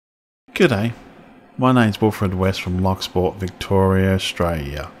G'day, my name's Wilfred West from Locksport, Victoria,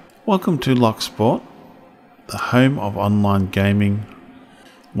 Australia. Welcome to Locksport, the home of online gaming,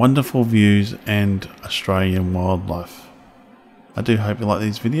 wonderful views and Australian wildlife. I do hope you like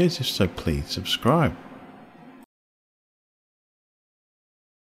these videos, if so please subscribe.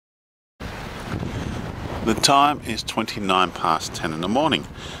 The time is 29 past 10 in the morning.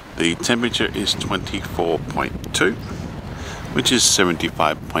 The temperature is 24.2, which is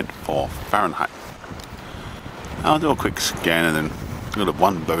 75.4 Fahrenheit. I'll do a quick scan and then we've got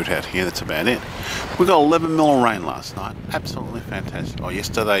one boat out here, that's about it. We got 11 mil of rain last night, absolutely fantastic. Or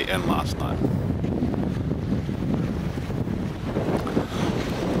yesterday and last night.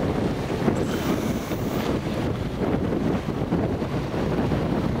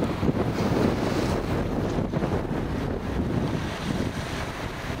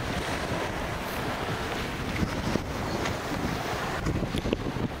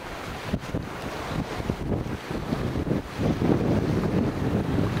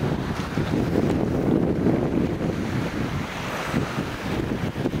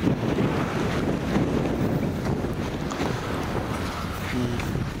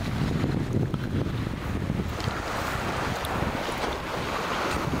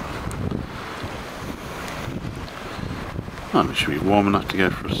 Oh, it should be warm enough to go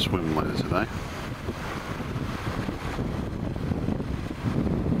for a swim later today.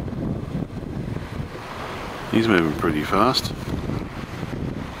 He's moving pretty fast.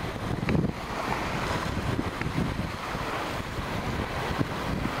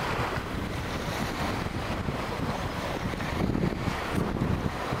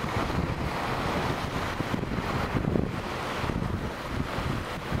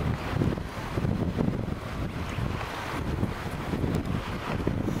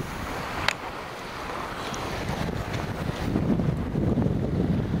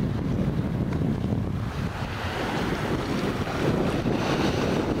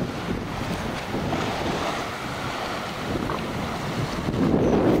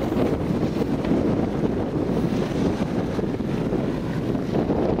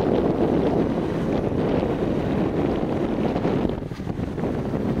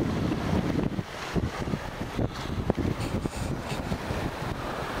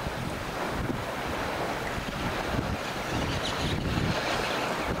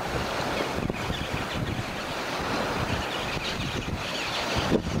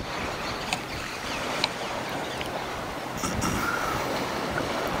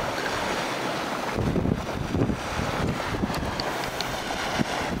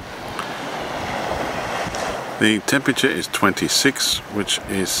 The temperature is 26, which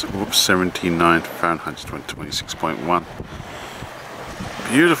is 79 Fahrenheit, 26.1.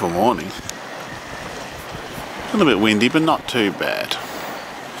 Beautiful morning. A little bit windy, but not too bad.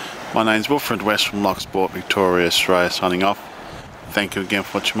 My name's Wilfred West from Locksport, Victoria, Australia, signing off. Thank you again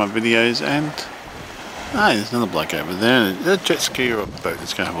for watching my videos, and there's another bloke over there, a jet ski or a boat.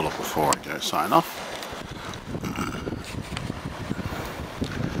 Let's go have a look before I go sign off.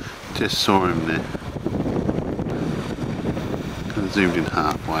 Just saw him there. Zoomed in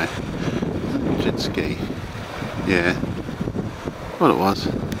halfway. Jet ski. Yeah. What it was.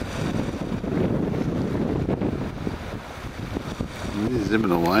 He's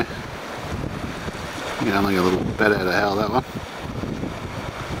zipping away. Yeah, like a little bat out of hell, that one.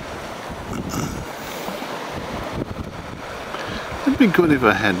 It'd be good if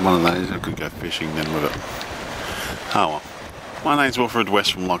I had one of those. I could go fishing then with it. Oh well. My name's Wilfred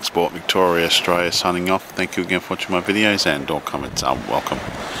West from Locksport, Victoria, Australia, signing off. Thank you again for watching my videos, and all comments are welcome.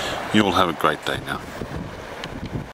 You all have a great day now.